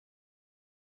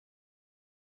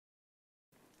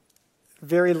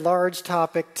very large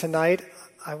topic tonight.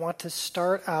 I want to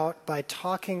start out by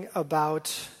talking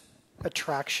about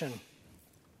attraction,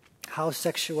 how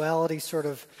sexuality sort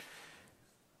of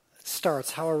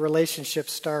starts, how a relationship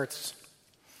starts.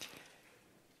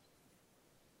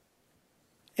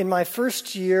 In my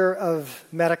first year of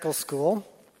medical school,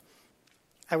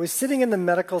 I was sitting in the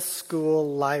medical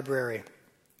school library.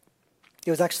 It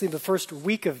was actually the first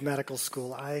week of medical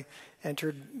school. I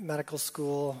entered medical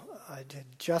school, I had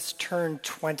just turned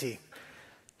 20.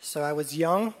 So I was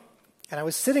young, and I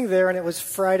was sitting there, and it was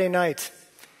Friday night.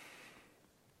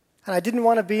 And I didn't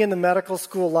want to be in the medical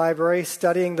school library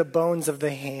studying the bones of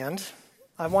the hand.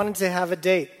 I wanted to have a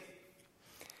date.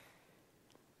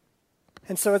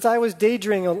 And so as I was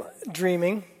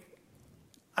daydreaming,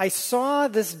 I saw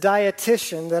this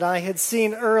dietitian that I had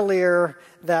seen earlier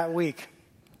that week.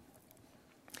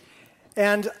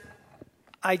 And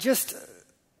I just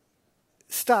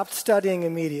stopped studying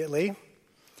immediately,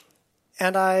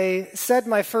 and I said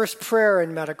my first prayer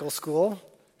in medical school,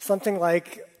 something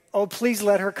like, "Oh, please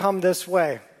let her come this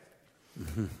way."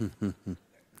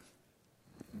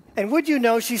 And would you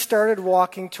know, she started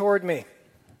walking toward me.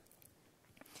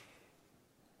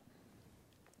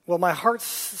 Well, my heart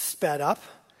sped up,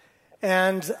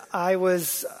 and I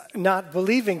was not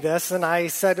believing this, and I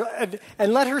said,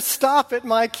 and let her stop at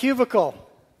my cubicle.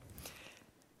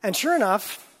 And sure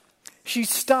enough, she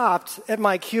stopped at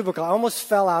my cubicle. I almost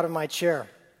fell out of my chair.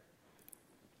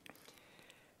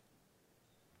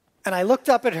 And I looked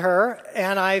up at her,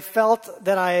 and I felt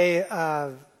that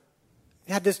I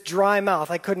had this dry mouth.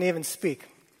 I couldn't even speak.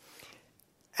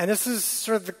 And this is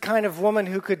sort of the kind of woman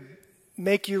who could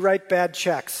make you write bad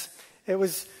checks. It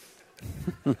was,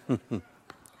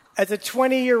 as a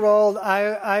 20-year-old,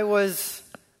 I was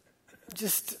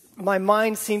just, my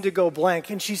mind seemed to go blank.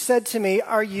 And she said to me,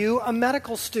 "Are you a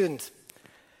medical student?"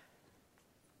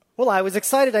 Well, I was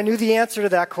excited. I knew the answer to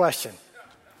that question.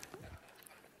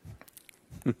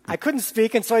 I couldn't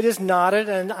speak, and so I just nodded,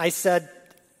 and I said,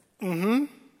 "Mm-hmm."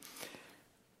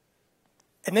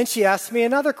 And then she asked me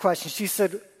another question. She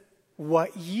said,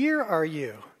 "What year are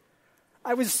you?"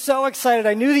 I was so excited.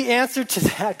 I knew the answer to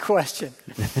that question.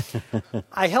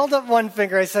 I held up one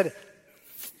finger. I said,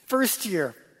 "First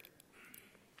year."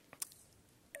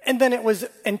 And then it was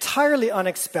entirely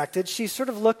unexpected. She sort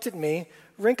of looked at me,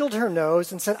 wrinkled her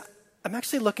nose, and said, "I'm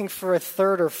actually looking for a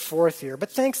third or fourth year,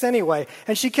 but thanks anyway."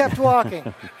 And she kept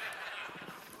walking.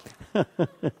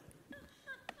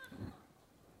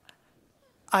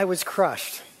 I was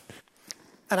crushed.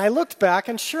 And I looked back,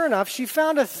 and sure enough, she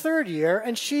found a third year,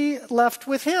 and she left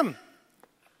with him.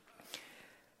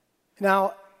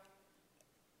 Now,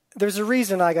 there's a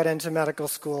reason I got into medical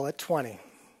school at 20.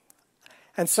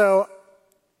 And so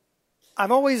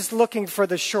I'm always looking for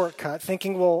the shortcut,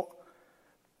 thinking, well,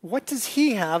 what does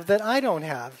he have that I don't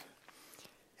have?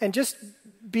 And just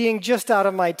being just out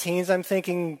of my teens, I'm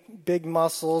thinking big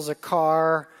muscles, a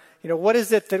car, what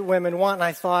is it that women want? And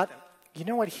I thought, you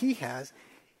know what he has?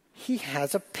 He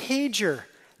has a pager.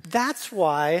 That's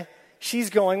why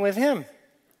she's going with him.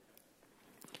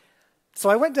 So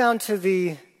I went down to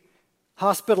the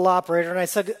hospital operator and I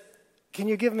said, "Can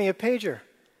you give me a pager?"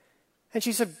 And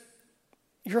she said,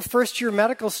 "You're a first-year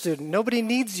medical student. Nobody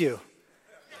needs you.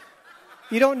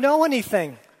 You don't know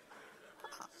anything."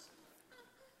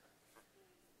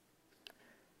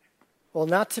 Well,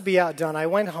 not to be outdone, I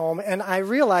went home and I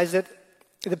realized that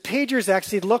the pagers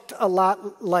actually looked a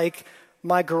lot like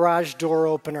my garage door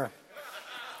opener.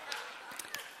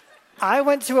 I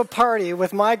went to a party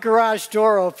with my garage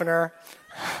door opener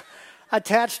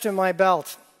attached to my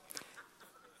belt.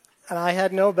 And I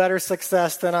had no better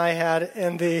success than I had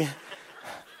in the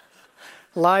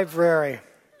library.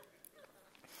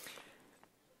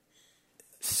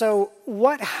 So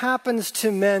what happens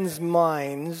to men's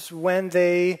minds when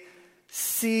they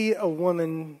see a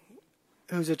woman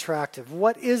who's attractive?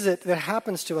 What is it that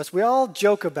happens to us? We all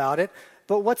joke about it,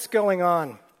 but what's going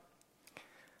on?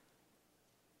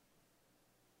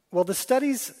 Well, the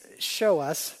studies show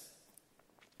us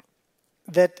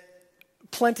that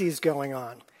plenty's going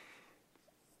on.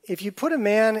 If you put a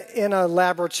man in a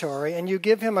laboratory and you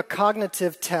give him a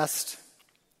cognitive test,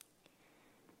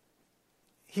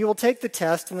 he will take the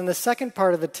test, and then the second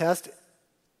part of the test,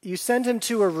 you send him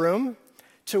to a room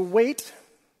to wait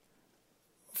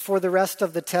for the rest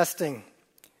of the testing.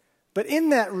 But in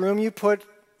that room, you put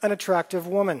an attractive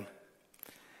woman.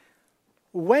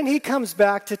 When he comes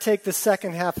back to take the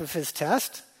second half of his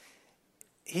test,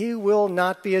 he will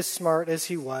not be as smart as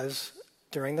he was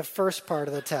during the first part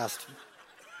of the test.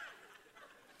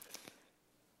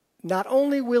 Not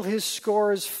only will his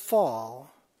scores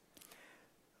fall,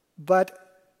 but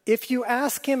If you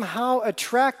ask him how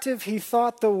attractive he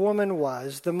thought the woman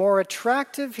was, the more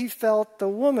attractive he felt the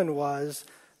woman was,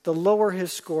 the lower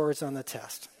his scores on the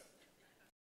test.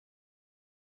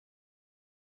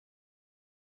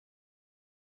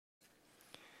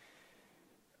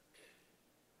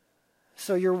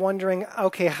 So you're wondering,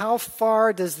 okay, how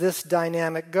far does this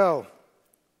dynamic go?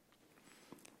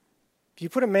 If you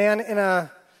put a man in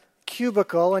a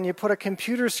cubicle and you put a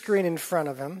computer screen in front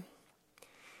of him,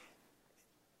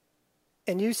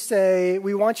 and you say,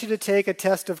 we want you to take a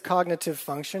test of cognitive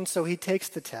function, so he takes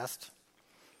the test.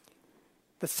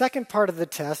 The second part of the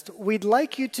test, we'd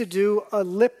like you to do a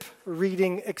lip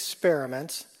reading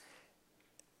experiment,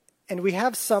 and we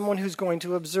have someone who's going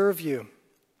to observe you.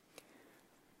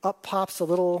 Up pops a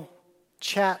little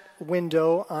chat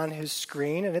window on his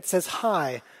screen, and it says,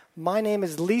 "Hi, my name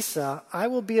is Lisa. I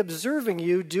will be observing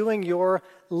you doing your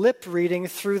lip reading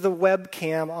through the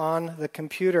webcam on the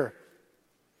computer."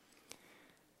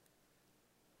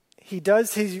 He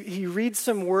reads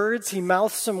some words, he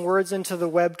mouths some words into the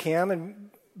webcam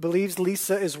and believes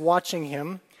Lisa is watching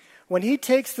him. When he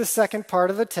takes the second part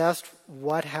of the test,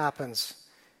 what happens?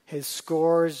 His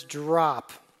scores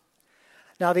drop.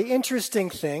 Now, the interesting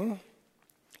thing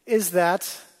is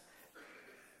that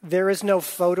there is no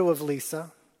photo of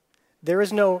Lisa. There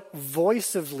is no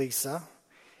voice of Lisa.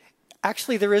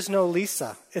 Actually, there is no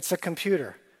Lisa. It's a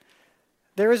computer.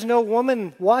 There is no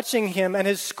woman watching him, and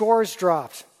his scores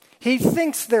dropped. He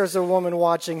thinks there's a woman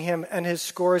watching him, and his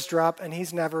scores drop, and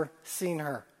he's never seen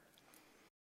her.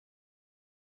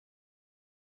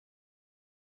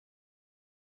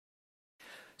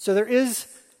 So there is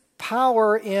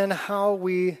power in how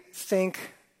we think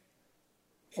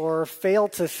or fail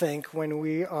to think when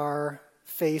we are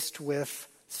faced with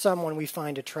someone we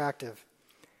find attractive.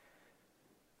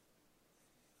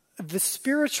 The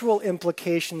spiritual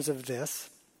implications of this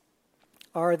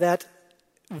are that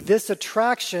this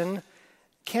attraction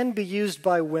can be used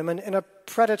by women in a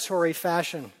predatory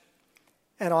fashion,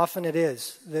 and often it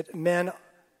is. That men,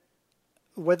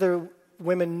 whether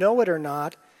women know it or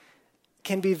not,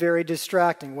 can be very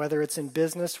distracting, whether it's in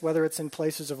business, whether it's in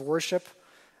places of worship,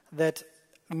 that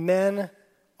men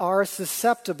are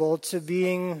susceptible to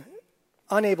being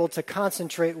unable to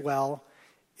concentrate well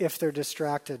if they're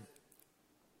distracted.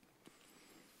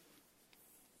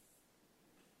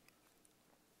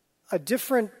 A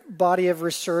different body of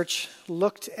research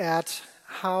looked at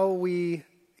how we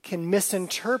can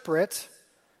misinterpret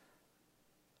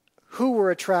who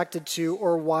we're attracted to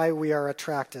or why we are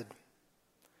attracted.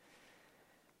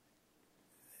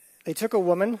 They took a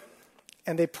woman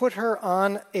and they put her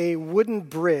on a wooden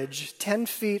bridge 10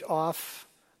 feet off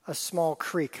a small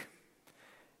creek.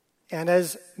 And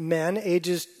as men,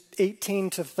 ages 18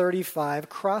 to 35,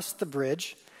 crossed the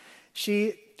bridge,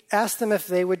 she asked them if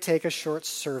they would take a short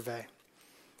survey.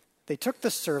 They took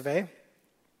the survey.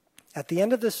 At the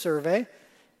end of the survey,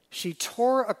 she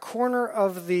tore a corner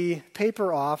of the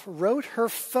paper off, wrote her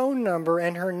phone number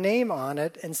and her name on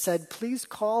it, and said, "Please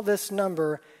call this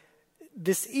number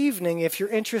this evening if you're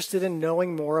interested in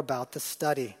knowing more about the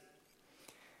study."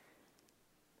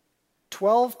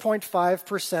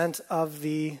 12.5% of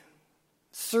the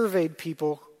surveyed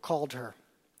people called her.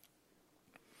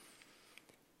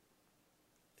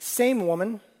 Same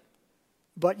woman,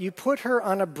 but you put her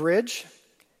on a bridge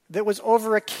that was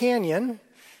over a canyon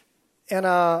and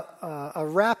a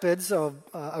rapids,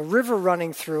 a river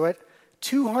running through it,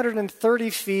 230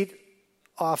 feet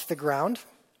off the ground.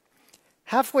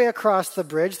 Halfway across the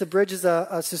bridge is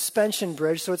a suspension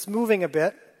bridge, so it's moving a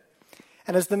bit.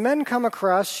 And as the men come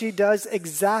across, she does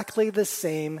exactly the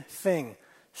same thing.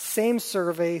 Same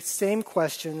survey, same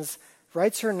questions,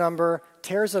 writes her number,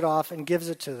 tears it off, and gives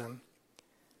it to them.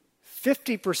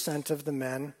 50% of the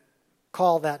men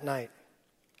call that night.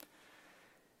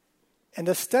 And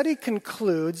the study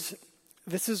concludes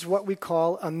this is what we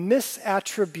call a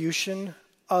misattribution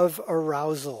of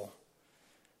arousal.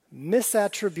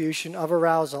 Misattribution of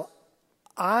arousal.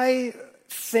 I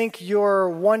think you're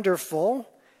wonderful,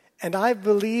 and I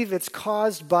believe it's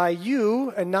caused by you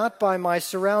and not by my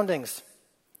surroundings.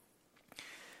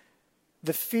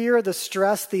 The fear, the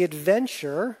stress, the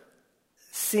adventure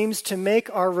seems to make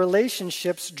our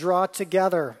relationships draw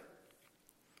together.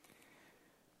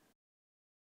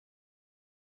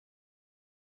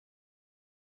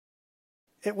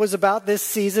 It was about this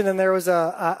season, and there was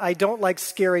I don't like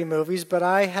scary movies, but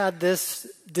I had this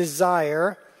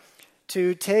desire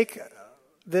to take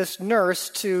this nurse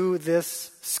to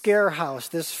this scare house,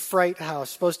 this fright house,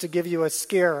 supposed to give you a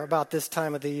scare about this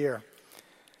time of the year.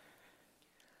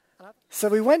 So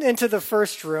we went into the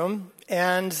first room,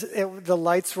 and the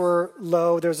lights were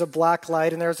low. There was a black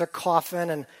light, and there was a coffin,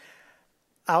 and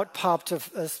out popped a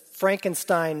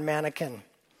Frankenstein mannequin.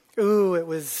 Ooh, it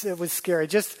was scary.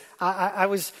 I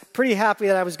was pretty happy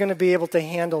that I was going to be able to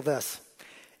handle this.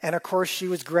 And of course, she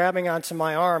was grabbing onto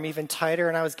my arm even tighter,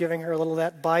 and I was giving her a little of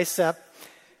that bicep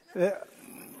that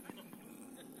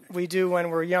we do when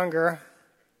we're younger.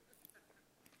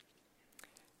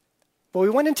 But we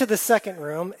went into the second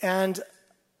room, and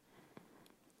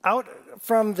out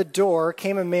from the door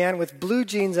came a man with blue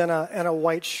jeans and a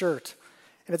white shirt.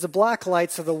 And it's a black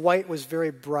light, so the white was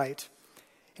very bright.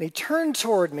 And he turned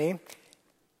toward me,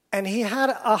 and he had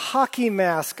a hockey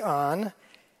mask on,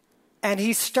 and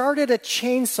he started a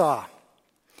chainsaw.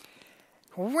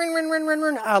 A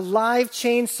live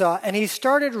chainsaw, and he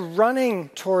started running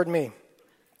toward me.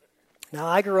 Now,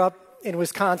 I grew up in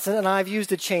Wisconsin, and I've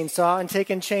used a chainsaw and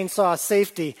taken chainsaw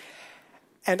safety,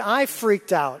 and I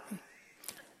freaked out.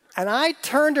 And I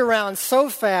turned around so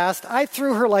fast, I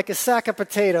threw her like a sack of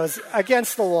potatoes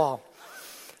against the wall.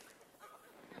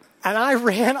 And I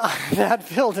ran out of that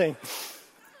building.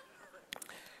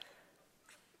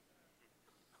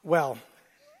 Well,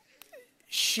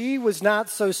 she was not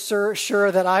so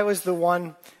sure that I was the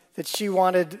one that she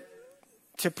wanted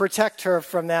to protect her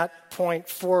from that point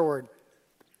forward.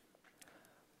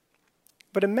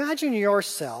 But imagine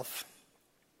yourself,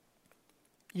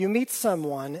 you meet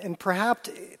someone, and perhaps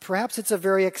it's a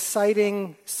very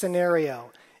exciting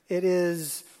scenario. It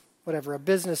is, a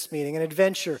business meeting, an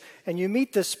adventure, and you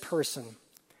meet this person.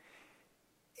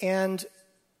 And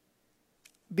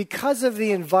because of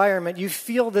the environment, you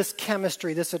feel this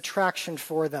chemistry, this attraction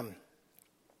for them.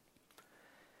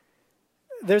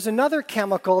 There's another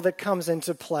chemical that comes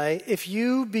into play if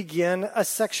you begin a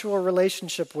sexual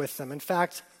relationship with them. In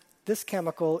fact, this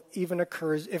chemical even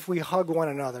occurs if we hug one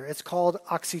another. It's called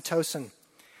oxytocin.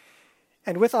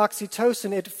 And with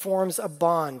oxytocin, it forms a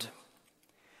bond.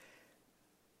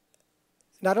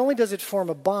 Not only does it form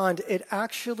a bond, it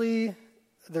actually,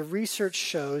 the research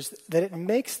shows that it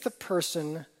makes the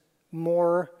person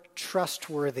more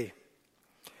trustworthy.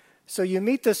 So you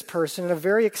meet this person in a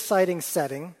very exciting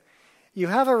setting, you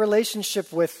have a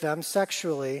relationship with them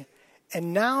sexually,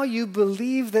 and now you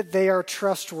believe that they are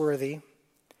trustworthy,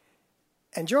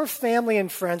 and your family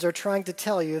and friends are trying to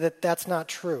tell you that that's not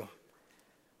true.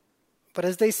 But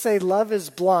as they say, love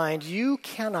is blind, you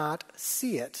cannot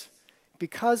see it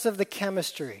because of the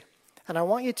chemistry. And I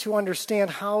want you to understand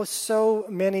how so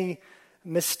many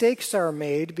mistakes are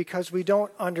made because we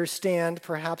don't understand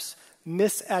perhaps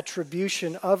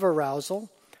misattribution of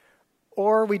arousal,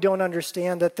 or we don't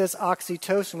understand that this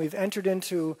oxytocin, we've entered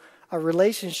into a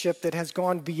relationship that has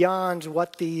gone beyond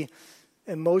what the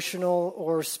emotional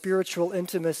or spiritual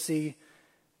intimacy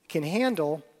can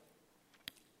handle,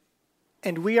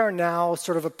 and we are now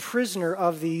sort of a prisoner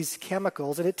of these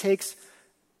chemicals, and it takes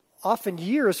often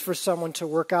years for someone to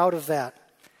work out of that.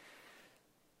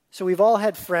 So we've all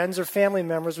had friends or family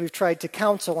members we've tried to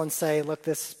counsel and say, look,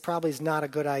 this probably is not a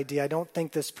good idea. I don't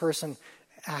think this person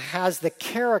has the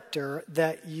character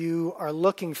that you are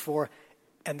looking for,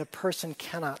 and the person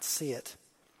cannot see it.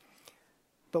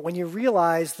 But when you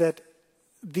realize that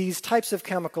these types of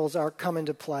chemicals come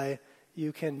into play,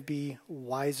 you can be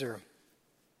wiser.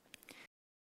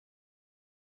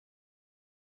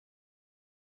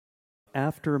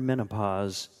 After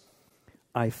menopause,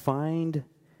 I find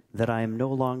that I am no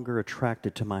longer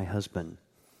attracted to my husband.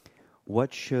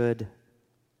 What should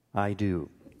I do?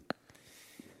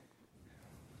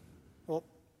 Well,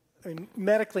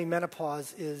 medically,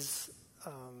 menopause is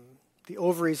the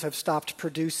ovaries have stopped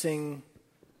producing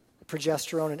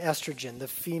progesterone and estrogen, the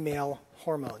female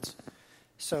hormones.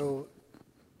 So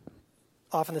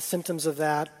often the symptoms of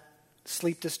that,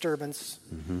 sleep disturbance,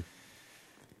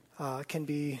 can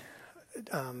be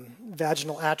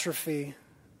vaginal atrophy.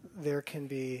 There can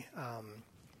be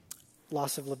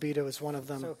loss of libido is one of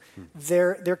them. So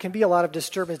there can be a lot of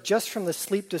disturbance. Just from the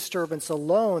sleep disturbance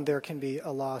alone, there can be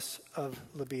a loss of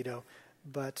libido.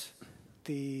 But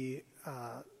the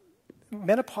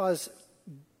menopause,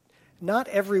 not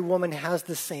every woman has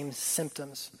the same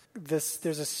symptoms.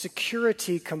 There's a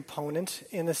security component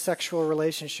in the sexual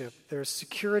relationship. There's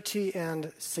security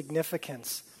and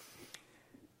significance.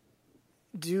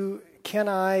 Can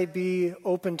I be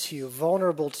open to you,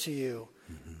 vulnerable to you?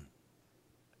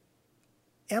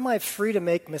 Am I free to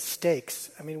make mistakes?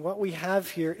 I mean, what we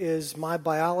have here is my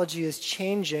biology is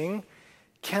changing.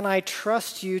 Can I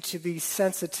trust you to be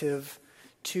sensitive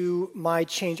to my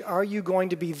change? Are you going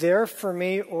to be there for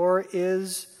me, or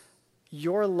is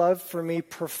your love for me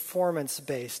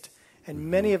performance-based?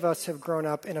 And many of us have grown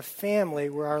up in a family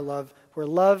where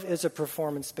love is a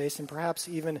performance-based, and perhaps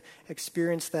even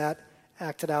experienced that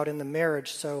acted out in the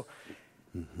marriage. So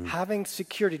Having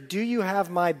security. Do you have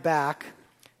my back?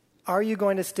 Are you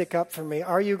going to stick up for me?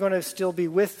 Are you going to still be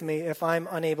with me if I'm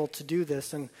unable to do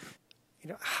this? And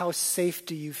how safe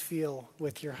do you feel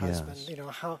with your husband? Yes.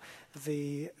 How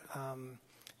the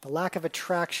lack of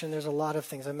attraction. There's a lot of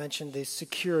things. I mentioned the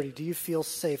security. Do you feel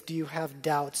safe? Do you have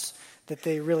doubts that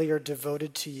they really are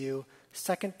devoted to you?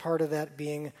 Second part of that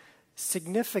being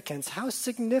significance. How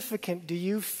significant do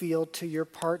you feel to your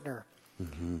partner?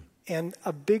 And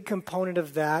a big component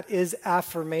of that is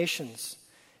affirmations.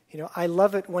 I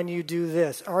love it when you do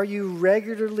this. Are you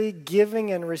regularly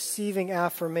giving and receiving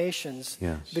affirmations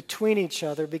between each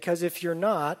other? Because if you're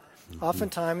not,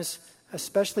 oftentimes,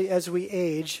 especially as we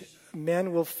age,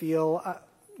 men will feel,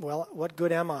 well, what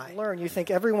good am I? You think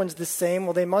everyone's the same.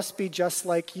 Well, they must be just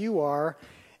like you are.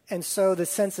 And so the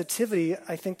sensitivity,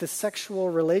 I think the sexual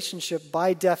relationship,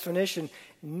 by definition,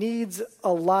 needs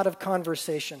a lot of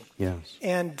conversation. Yes.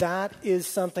 And that is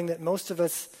something that most of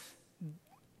us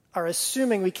are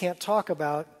assuming we can't talk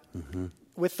about.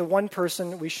 With the one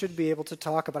person we should be able to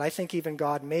talk about. I think even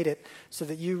God made it so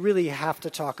that you really have to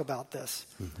talk about this.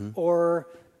 Or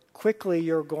quickly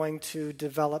you're going to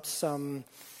develop some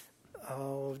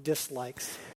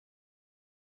dislikes.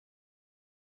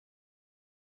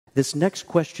 This next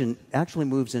question actually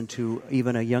moves into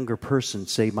even a younger person.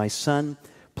 Say, my son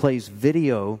plays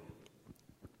video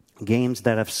games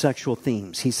that have sexual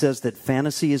themes. He says that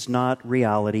fantasy is not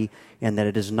reality and that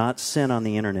it is not sin on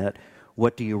the internet.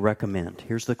 What do you recommend?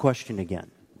 Here's the question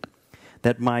again.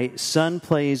 That my son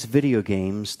plays video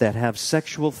games that have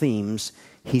sexual themes.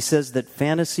 He says that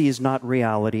fantasy is not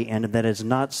reality and that it is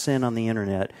not sin on the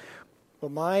internet. Well,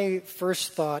 my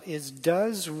first thought is,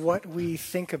 does what we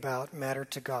think about matter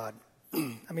to God?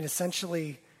 I mean,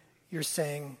 essentially, you're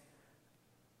saying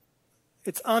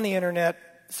it's on the internet,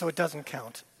 so it doesn't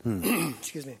count.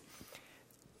 Excuse me.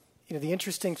 The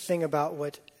interesting thing about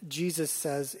what Jesus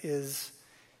says is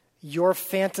your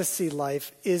fantasy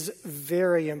life is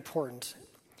very important.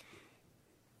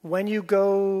 When you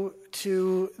go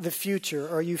to the future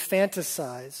or you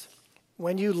fantasize,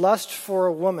 when you lust for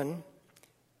a woman,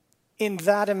 in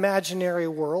that imaginary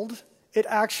world, it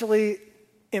actually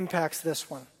impacts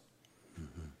this one.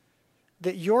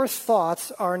 That your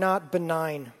thoughts are not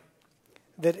benign.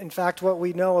 That, in fact, what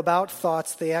we know about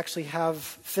thoughts, they actually have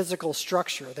physical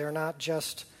structure. They're not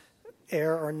just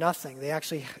air or nothing. They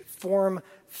actually form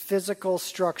physical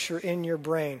structure in your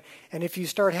brain. And if you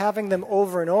start having them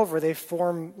over and over, they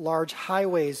form large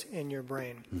highways in your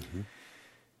brain.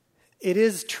 It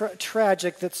is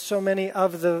tragic that so many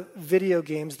of the video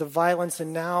games, the violence,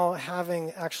 and now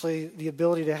having actually the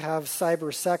ability to have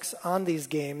cyber sex on these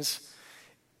games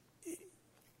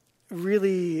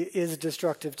really is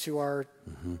destructive to our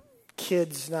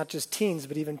kids, not just teens,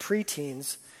 but even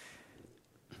preteens.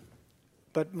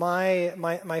 But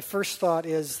my first thought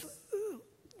is,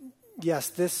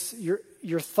 yes,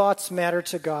 your thoughts matter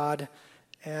to God.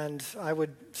 And I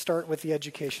would start with the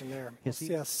education there. Yes,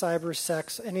 cyber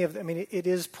sex, it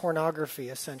is pornography,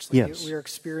 essentially. Yes. We are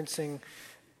experiencing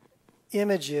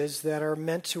images that are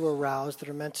meant to arouse, that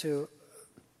are meant to,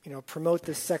 promote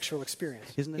this sexual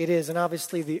experience. Isn't it? It is, and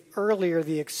obviously the earlier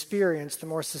the experience, the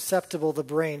more susceptible the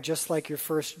brain, just like your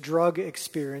first drug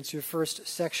experience, your first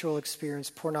sexual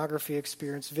experience, pornography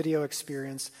experience, video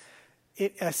experience.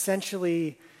 It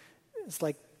essentially is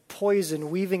like poison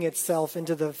weaving itself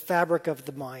into the fabric of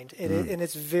the mind. And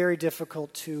it's very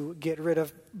difficult to get rid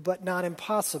of, but not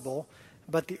impossible.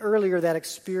 But the earlier that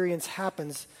experience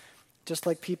happens, just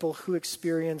like people who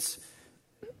experience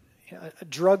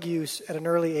drug use at an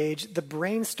early age, the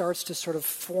brain starts to sort of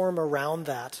form around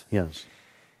that. Yes.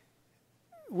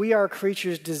 We are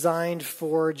creatures designed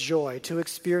for joy, to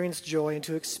experience joy, and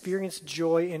to experience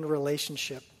joy in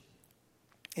relationship.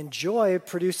 And joy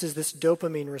produces this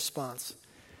dopamine response.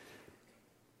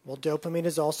 Well, dopamine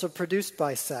is also produced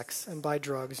by sex and by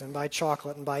drugs and by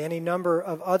chocolate and by any number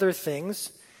of other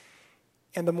things.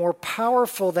 And the more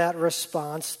powerful that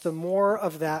response, the more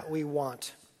of that we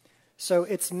want. So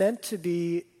it's meant to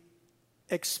be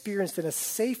experienced in a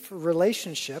safe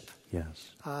relationship. Yes.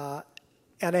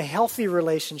 And a healthy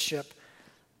relationship.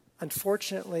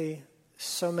 Unfortunately,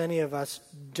 so many of us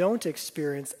don't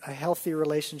experience a healthy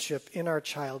relationship in our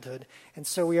childhood. And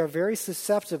so we are very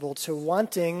susceptible to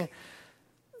wanting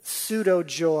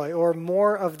pseudo-joy or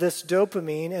more of this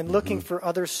dopamine and looking for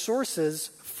other sources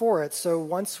for it. So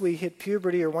once we hit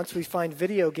puberty or once we find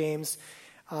video games,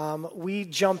 we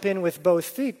jump in with both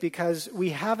feet because we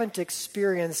haven't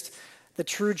experienced the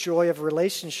true joy of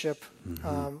relationship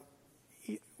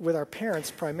with our parents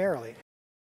primarily.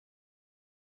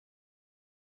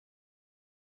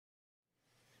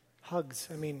 Hugs.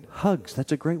 I mean, Hugs,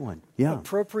 that's a great one. Yeah.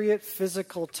 appropriate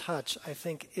physical touch, I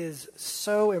think, is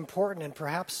so important and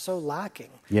perhaps so lacking.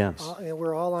 Yes.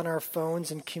 We're all on our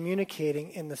phones and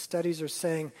communicating, and the studies are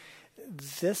saying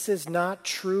this is not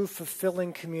true,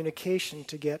 fulfilling communication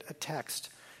to get a text.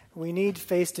 We need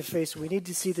face-to-face. We need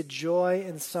to see the joy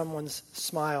in someone's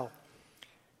smile.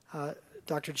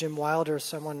 Dr. Jim Wilder,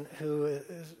 someone who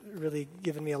has really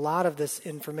given me a lot of this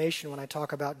information when I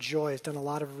talk about joy, has done a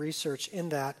lot of research in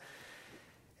that.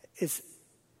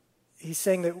 He's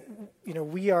saying that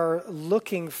we are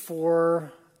looking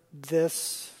for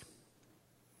this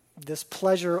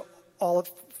pleasure all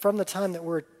from the time that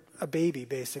we're a baby,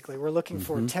 basically. We're looking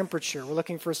for temperature. We're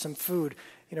looking for some food.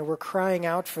 We're crying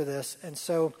out for this. And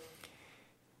so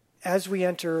as we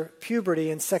enter puberty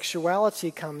and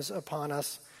sexuality comes upon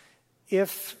us,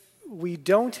 if we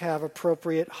don't have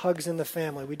appropriate hugs in the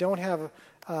family, we don't have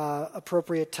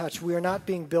appropriate touch, we are not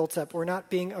being built up, we're not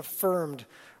being affirmed,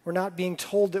 we're not being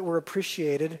told that we're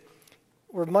appreciated,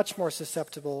 we're much more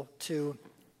susceptible to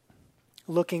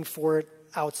looking for it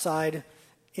outside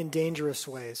in dangerous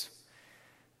ways.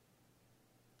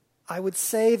 I would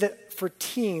say that for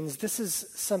teens, this is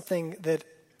something that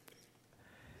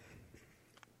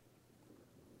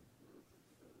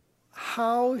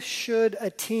how should a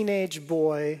teenage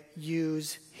boy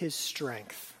use his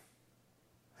strength?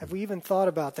 Have we even thought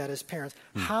about that as parents?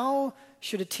 How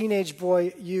should a teenage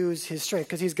boy use his strength?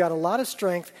 Because he's got a lot of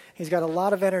strength, he's got a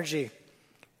lot of energy.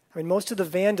 I mean, most of the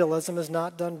vandalism is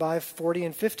not done by 40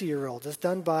 and 50-year-olds. It's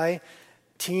done by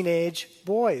teenage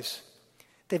boys.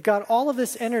 They've got all of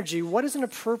this energy. What is an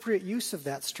appropriate use of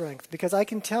that strength? Because I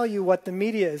can tell you what the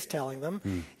media is telling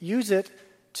them. Use it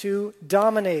to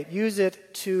dominate. Use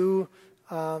it to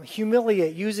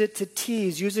humiliate. Use it to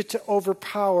tease. Use it to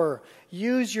overpower.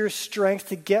 Use your strength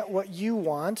to get what you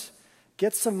want.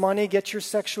 Get some money. Get your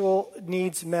sexual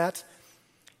needs met.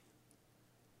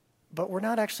 But we're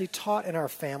not actually taught in our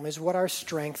families what our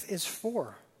strength is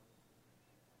for.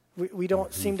 We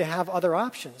don't seem to have other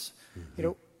options.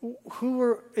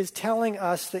 Who is telling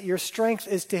us that your strength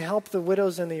is to help the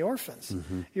widows and the orphans?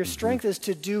 Your strength is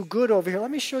to do good over here.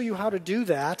 Let me show you how to do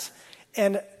that.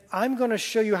 And I'm going to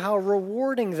show you how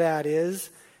rewarding that is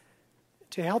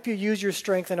to help you use your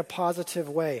strength in a positive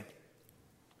way.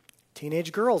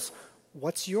 Teenage girls,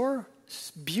 what's your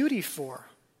beauty for?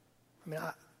 I mean,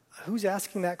 who's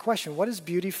asking that question? What is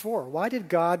beauty for? Why did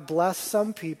God bless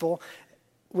some people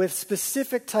with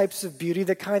specific types of beauty,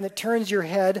 the kind that turns your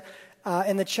head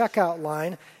in the checkout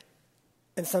line,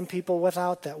 and some people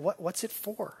without that? What's it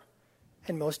for?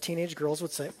 And most teenage girls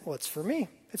would say, well, it's for me.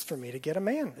 It's for me to get a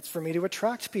man. It's for me to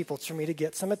attract people. It's for me to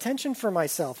get some attention for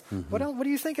myself. What else? What do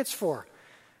you think it's for?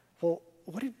 Well,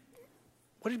 what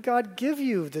did God give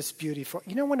you this beauty for?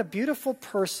 When a beautiful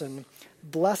person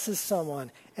blesses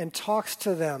someone and talks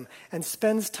to them and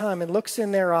spends time and looks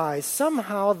in their eyes,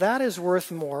 somehow that is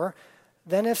worth more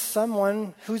than if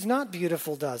someone who's not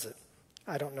beautiful does it.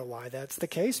 I don't know why that's the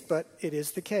case, but it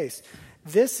is the case.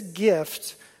 This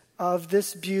gift of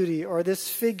this beauty or this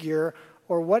figure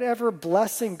or whatever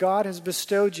blessing God has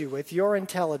bestowed you with, your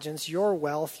intelligence, your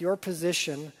wealth, your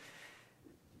position,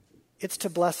 it's to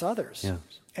bless others. Yes.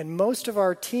 And most of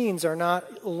our teens are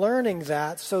not learning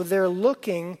that, so they're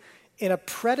looking in a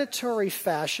predatory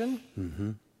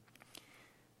fashion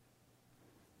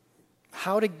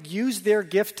how to use their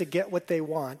gift to get what they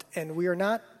want. And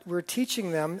we're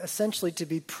teaching them essentially to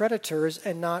be predators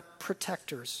and not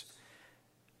protectors.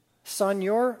 Son,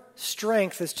 your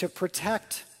strength is to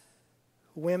protect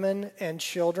women and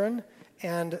children.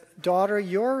 And daughter,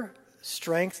 your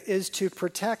strength is to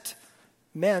protect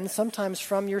men, sometimes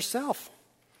from yourself.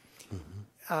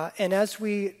 And as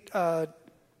we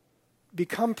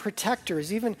become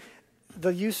protectors, even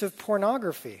the use of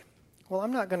pornography. Well,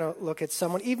 I'm not going to look at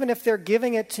someone, even if they're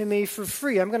giving it to me for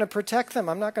free. I'm going to protect them.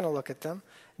 I'm not going to look at them.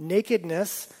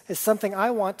 Nakedness is something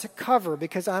I want to cover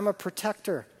because I'm a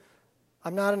protector.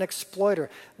 I'm not an exploiter.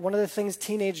 One of the things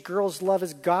teenage girls love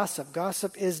is gossip.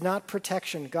 Gossip is not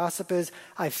protection. Gossip is,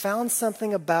 I found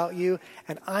something about you,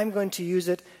 and I'm going to use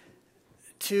it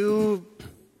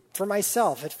for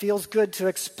myself. It feels good to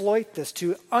exploit this,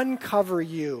 to uncover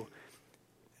you.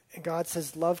 And God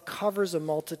says love covers a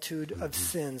multitude of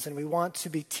sins, and we want to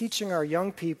be teaching our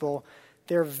young people.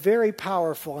 They're very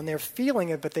powerful, and they're feeling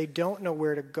it, but they don't know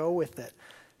where to go with it.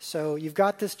 So you've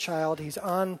got this child. He's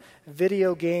on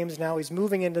video games now. He's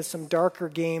moving into some darker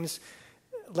games.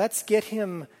 Let's get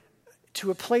him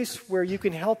to a place where you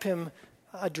can help him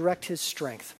direct his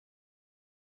strength.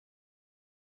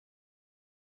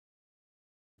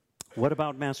 What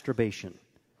about masturbation?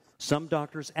 Some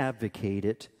doctors advocate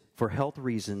it for health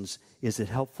reasons. Is it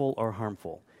helpful or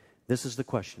harmful? This is the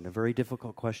question, a very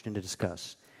difficult question to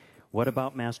discuss. What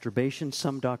about masturbation?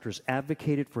 Some doctors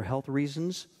advocate it for health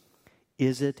reasons.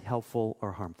 Is it helpful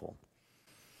or harmful?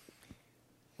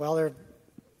 Well, there are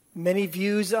many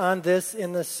views on this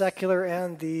in the secular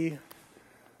and the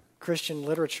Christian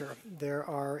literature.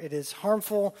 It is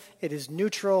harmful, it is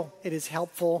neutral, it is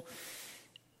helpful.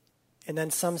 And then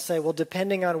some say, well,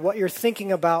 depending on what you're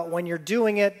thinking about when you're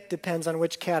doing it, depends on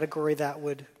which category that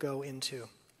would go into.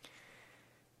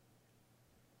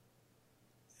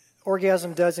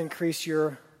 Orgasm does increase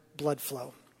your blood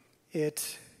flow.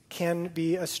 It can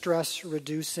be a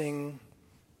stress-reducing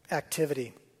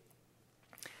activity.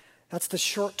 That's the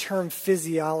short-term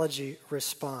physiology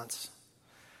response.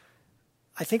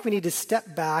 I think we need to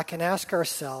step back and ask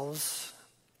ourselves,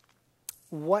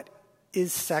 what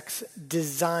is sex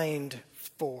designed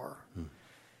for?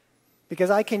 Because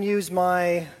I can use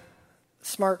my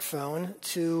smartphone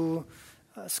to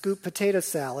scoop potato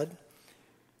salad,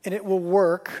 and it will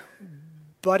work,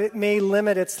 but it may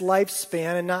limit its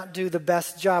lifespan and not do the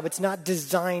best job. It's not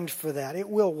designed for that. It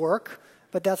will work,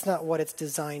 but that's not what it's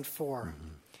designed for.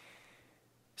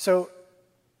 So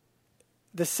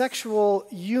the sexual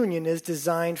union is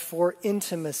designed for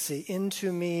intimacy.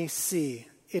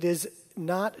 It is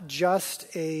not just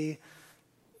a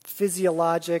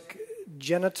physiologic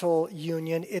genital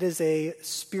union. It is a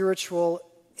spiritual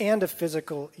and a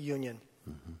physical union.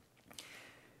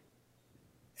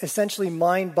 Essentially,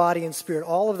 mind, body, and spirit.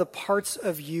 All of the parts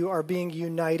of you are being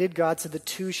united. God said the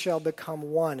two shall become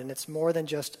one, and it's more than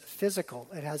just physical.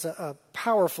 It has a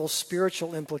powerful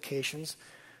spiritual implications,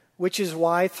 which is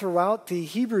why throughout the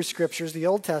Hebrew Scriptures, the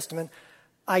Old Testament,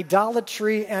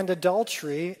 idolatry and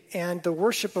adultery and the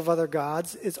worship of other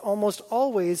gods is almost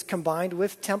always combined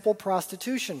with temple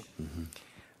prostitution.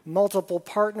 Multiple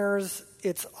partners,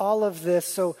 it's all of this.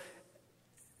 So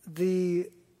the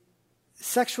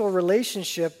sexual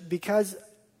relationship, because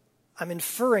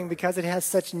it has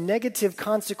such negative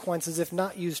consequences if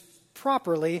not used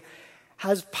properly,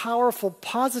 has powerful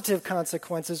positive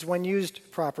consequences when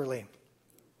used properly.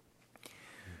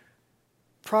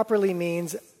 Properly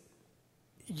means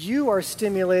you are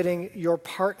stimulating your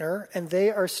partner and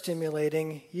they are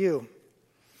stimulating you.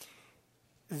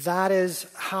 That is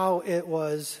how it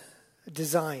was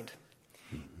designed.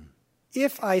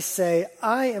 If I say,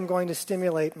 I am going to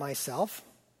stimulate myself,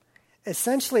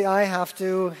 essentially I have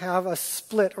to have a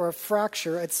split or a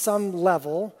fracture at some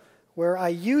level where I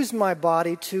use my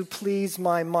body to please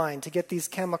my mind, to get these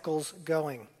chemicals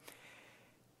going.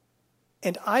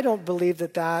 And I don't believe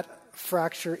that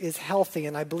fracture is healthy,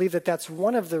 and I believe that that's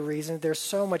one of the reasons there's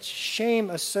so much shame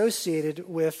associated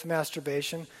with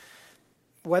masturbation,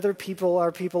 whether people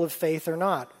are people of faith or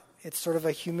not. It's sort of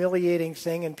a humiliating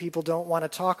thing, and people don't want to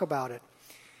talk about it.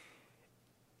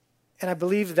 And I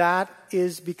believe that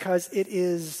is because it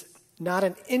is not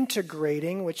an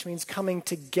integrating, which means coming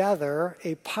together,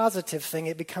 a positive thing.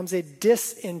 It becomes a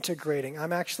disintegrating.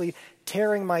 I'm actually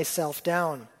tearing myself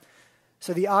down.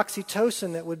 So the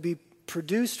oxytocin that would be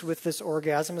produced with this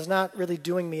orgasm is not really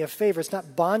doing me a favor. It's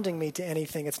not bonding me to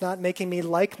anything. It's not making me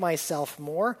like myself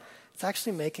more. It's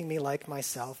actually making me like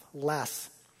myself less.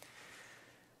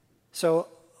 So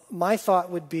my thought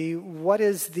would be, what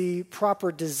is the proper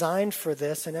design for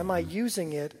this, and am I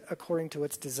using it according to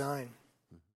its design?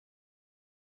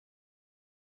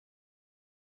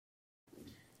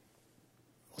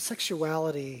 Well,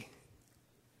 sexuality,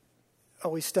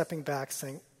 always stepping back,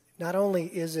 saying, not only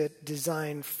is it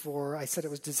designed for, I said it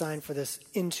was designed for this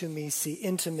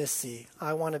intimacy.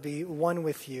 I want to be one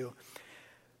with you.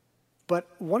 But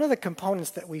one of the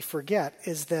components that we forget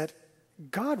is that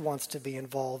God wants to be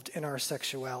involved in our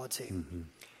sexuality.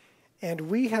 And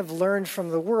we have learned from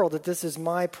the world that this is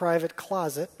my private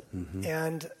closet,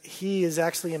 and he is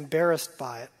actually embarrassed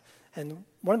by it. And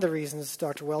one of the reasons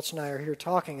Dr. Welch and I are here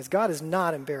talking is God is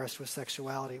not embarrassed with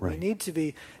sexuality. Right. We need to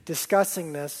be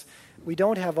discussing this. We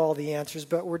don't have all the answers,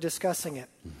 but we're discussing it.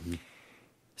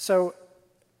 So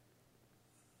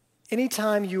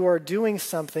anytime you are doing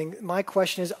something, my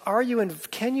question is,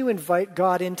 can you invite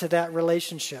God into that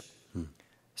relationship?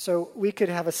 So we could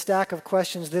have a stack of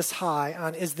questions this high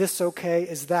on, is this okay?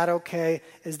 Is that okay?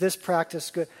 Is this practice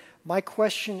good? My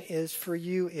question is for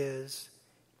you is,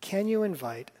 can you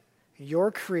invite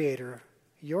your Creator,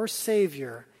 your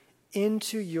Savior,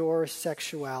 into your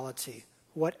sexuality?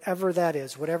 Whatever that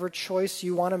is, whatever choice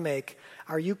you want to make,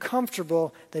 are you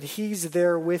comfortable that He's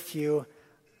there with you,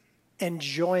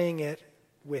 enjoying it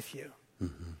with you?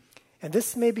 And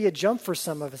this may be a jump for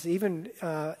some of us, even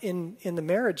in the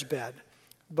marriage bed.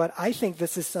 But I think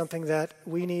this is something that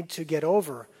we need to get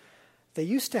over. They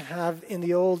used to have in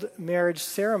the old marriage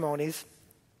ceremonies,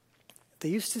 they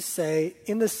used to say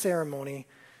in the ceremony,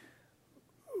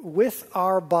 with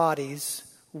our bodies,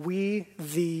 we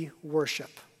thee worship.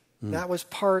 That was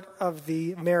part of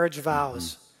the marriage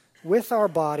vows. With our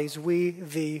bodies, we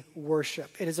thee worship.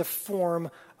 It is a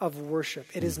form of worship.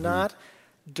 It is not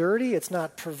dirty. It's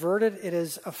not perverted. It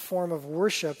is a form of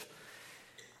worship.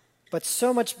 But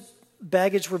so much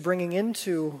baggage we're bringing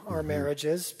into our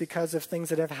marriages because of things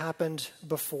that have happened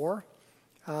before,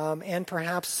 and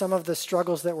perhaps some of the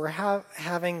struggles that we're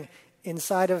having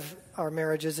inside of our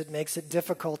marriages, it makes it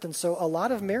difficult. And so a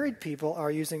lot of married people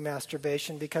are using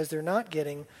masturbation because they're not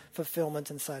getting fulfillment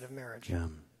inside of marriage. Yeah.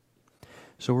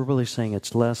 So we're really saying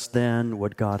it's less than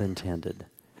what God intended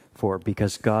for,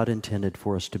 because God intended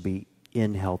for us to be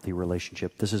in healthy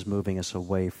relationship. This is moving us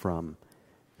away from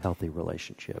healthy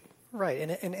relationship. Right,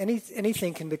 and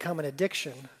anything can become an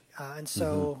addiction. And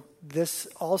so this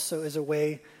also is a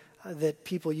way that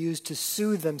people use to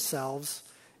soothe themselves.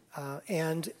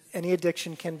 And any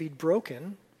addiction can be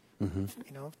broken. You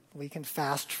know, we can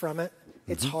fast from it.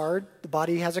 It's hard. The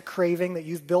body has a craving that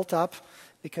you've built up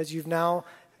because you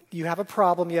have a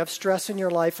problem, you have stress in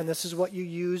your life, and this is what you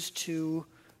use to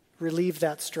relieve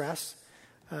that stress.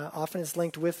 Often it's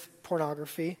linked with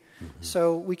pornography.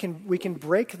 So we can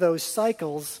break those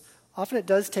cycles. Often it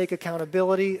does take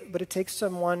accountability, but it takes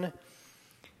someone.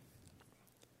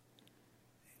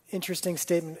 Interesting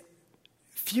statement.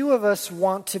 Few of us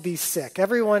want to be sick.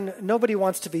 Nobody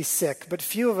wants to be sick, but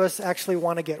few of us actually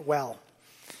want to get well.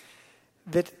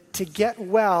 That to get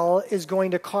well is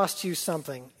going to cost you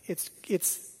something.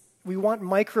 We want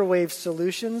microwave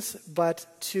solutions, but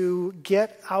to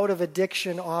get out of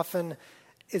addiction often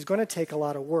is going to take a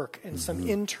lot of work and some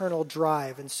internal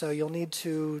drive. And so you'll need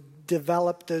to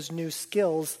develop those new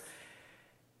skills.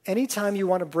 Anytime you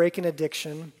want to break an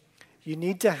addiction, you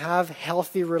need to have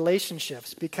healthy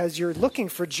relationships because you're looking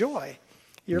for joy.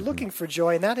 You're looking for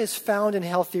joy, and that is found in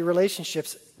healthy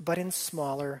relationships, but in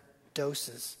smaller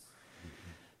doses.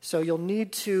 So you'll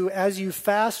need to, as you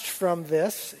fast from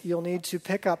this, you'll need to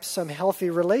pick up some healthy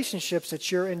relationships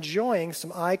that you're enjoying,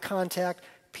 some eye contact,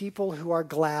 people who are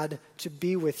glad to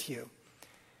be with you.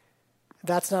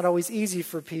 That's not always easy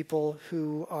for people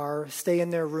who stay in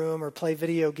their room or play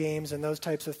video games and those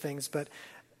types of things, but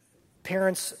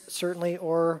parents certainly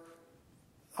or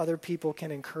other people can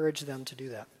encourage them to do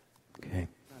that. Okay.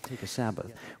 Take a Sabbath.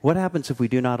 Yeah. What happens if we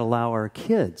do not allow our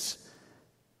kids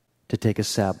to take a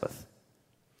Sabbath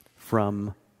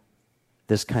from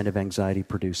this kind of anxiety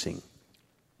producing?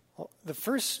 Well, the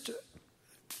first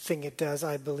thing it does,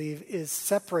 I believe, is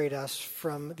separate us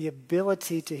from the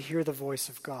ability to hear the voice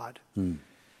of God.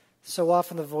 So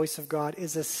often the voice of God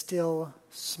is a still,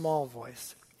 small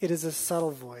voice. It is a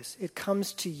subtle voice. It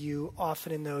comes to you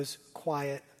often in those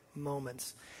quiet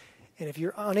moments. And if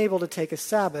you're unable to take a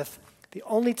Sabbath, the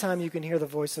only time you can hear the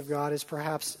voice of God is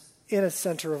perhaps in a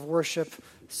center of worship,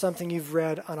 something you've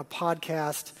read on a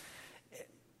podcast.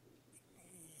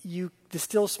 The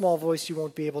still small voice you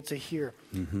won't be able to hear.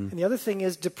 And the other thing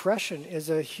is depression is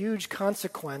a huge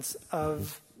consequence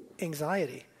of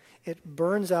anxiety. It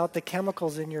burns out the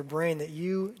chemicals in your brain that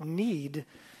you need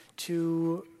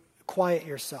to quiet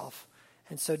yourself.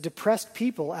 And so depressed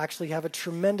people actually have a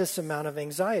tremendous amount of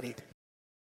anxiety.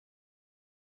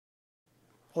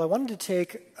 Well, I wanted to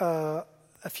take a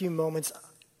few moments.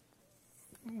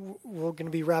 We're going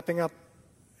to be wrapping up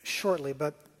shortly,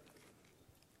 but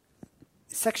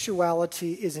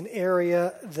sexuality is an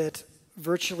area that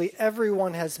virtually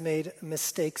everyone has made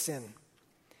mistakes in.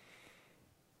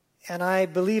 And I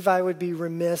believe I would be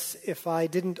remiss if I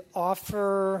didn't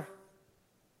offer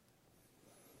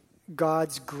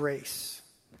God's grace.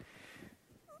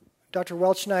 Dr.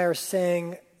 Welch and I are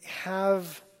saying,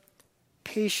 have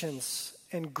patience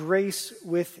and grace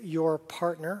with your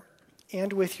partner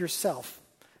and with yourself,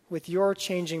 with your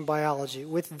changing biology,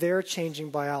 with their changing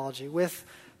biology, with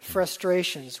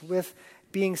frustrations, with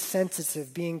being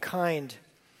sensitive, being kind.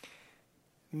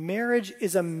 Marriage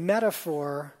is a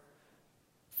metaphor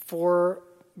for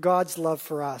God's love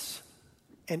for us.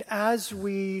 And as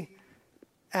we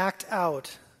act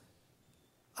out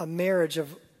a marriage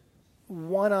of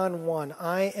one-on-one,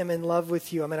 I am in love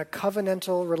with you, I'm in a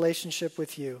covenantal relationship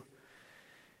with you,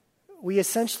 we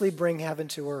essentially bring heaven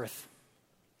to earth.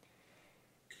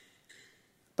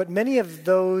 But many of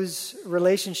those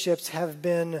relationships have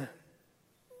been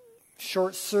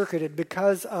short-circuited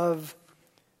because of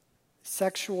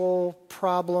sexual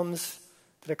problems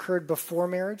that occurred before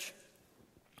marriage.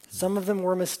 Some of them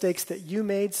were mistakes that you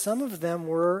made. Some of them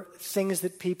were things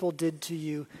that people did to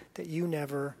you that you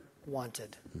never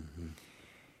wanted.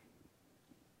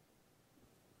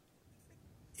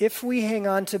 If we hang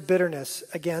on to bitterness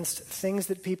against things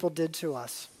that people did to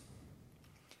us,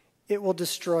 it will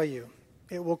destroy you.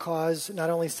 It will cause not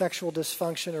only sexual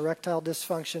dysfunction, erectile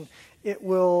dysfunction, it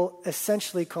will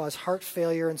essentially cause heart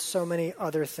failure and so many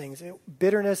other things.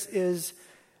 Bitterness is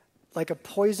like a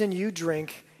poison you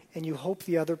drink and you hope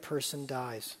the other person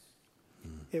dies.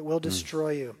 It will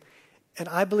destroy you. And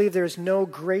I believe there's no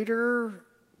greater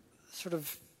sort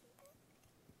of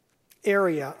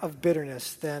area of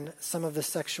bitterness than some of the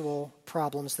sexual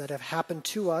problems that have happened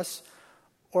to us,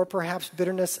 or perhaps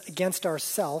bitterness against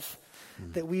ourselves,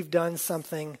 that we've done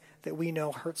something that we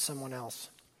know hurts someone else.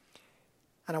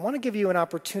 And I want to give you an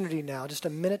opportunity now, just a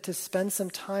minute, to spend some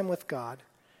time with God.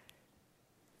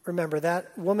 Remember,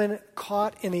 that woman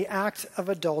caught in the act of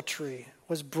adultery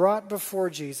was brought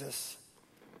before Jesus,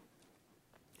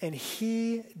 and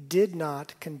he did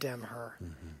not condemn her.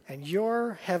 And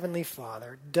your heavenly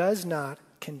Father does not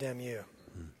condemn you.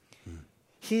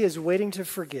 He is waiting to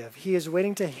forgive. He is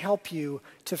waiting to help you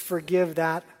to forgive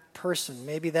that person,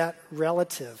 maybe that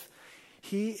relative.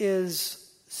 He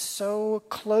is so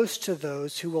close to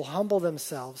those who will humble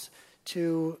themselves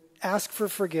to ask for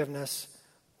forgiveness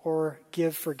or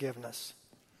give forgiveness.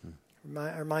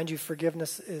 I remind you,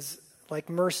 forgiveness is like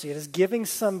mercy. It is giving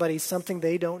somebody something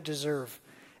they don't deserve.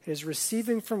 It is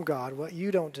receiving from God what you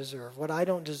don't deserve, what I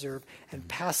don't deserve, and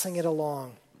passing it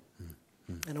along.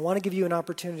 And I want to give you an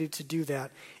opportunity to do that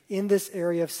in this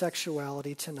area of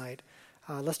sexuality tonight.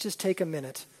 Let's just take a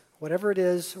minute. Whatever it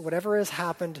is, whatever has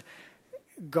happened,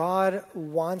 God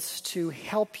wants to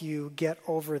help you get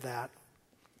over that.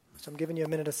 So I'm giving you a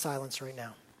minute of silence right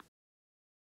now.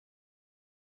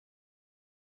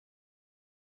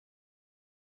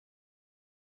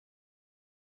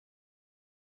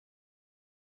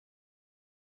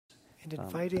 And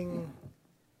inviting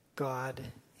God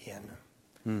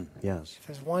in. Yes. If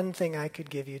there's one thing I could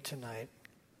give you tonight,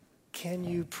 can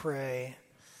you pray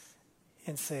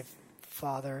and say,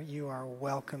 Father, you are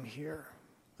welcome here.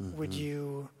 Would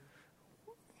you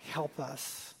help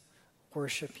us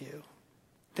worship you?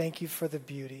 Thank you for the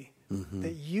beauty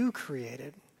that you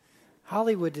created.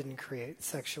 Hollywood didn't create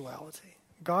sexuality.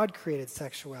 God created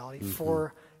sexuality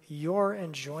for your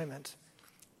enjoyment.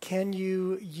 Can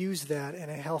you use that in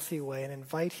a healthy way and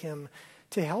invite him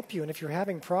to help you? And if you're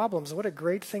having problems, what a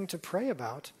great thing to pray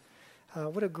about.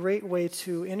 What a great way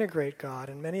to integrate God.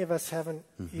 And many of us haven't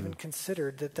even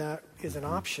considered that that is an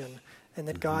option and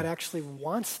that God actually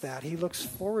wants that. He looks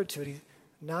forward to it. He's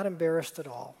not embarrassed at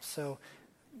all. So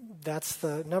that's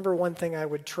the number one thing I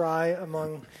would try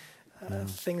among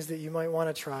things that you might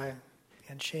want to try.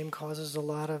 And shame causes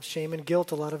shame and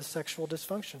guilt, a lot of sexual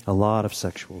dysfunction. A lot of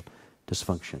sexual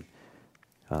dysfunction.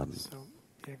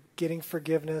 Getting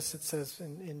forgiveness, it says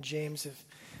in James,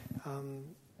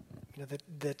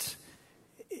 that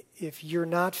if you're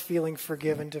not feeling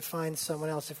forgiven, to find someone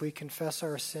else. If we confess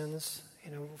our sins,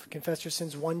 confess your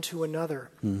sins one to another,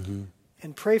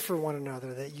 and pray for one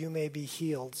another that you may be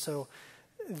healed. So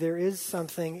there is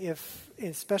something,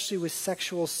 especially with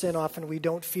sexual sin, often we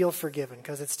don't feel forgiven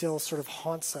because it still sort of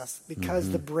haunts us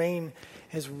because the brain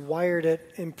has wired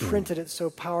it, imprinted it so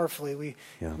powerfully.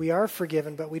 We are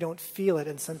forgiven, but we don't feel it.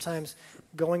 And sometimes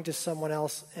going to someone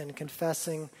else and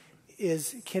confessing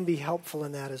can be helpful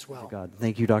in that as well. God,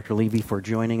 thank you, Dr. Levy, for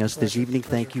joining us this evening.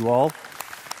 Thank you all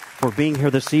for being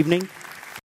here this evening.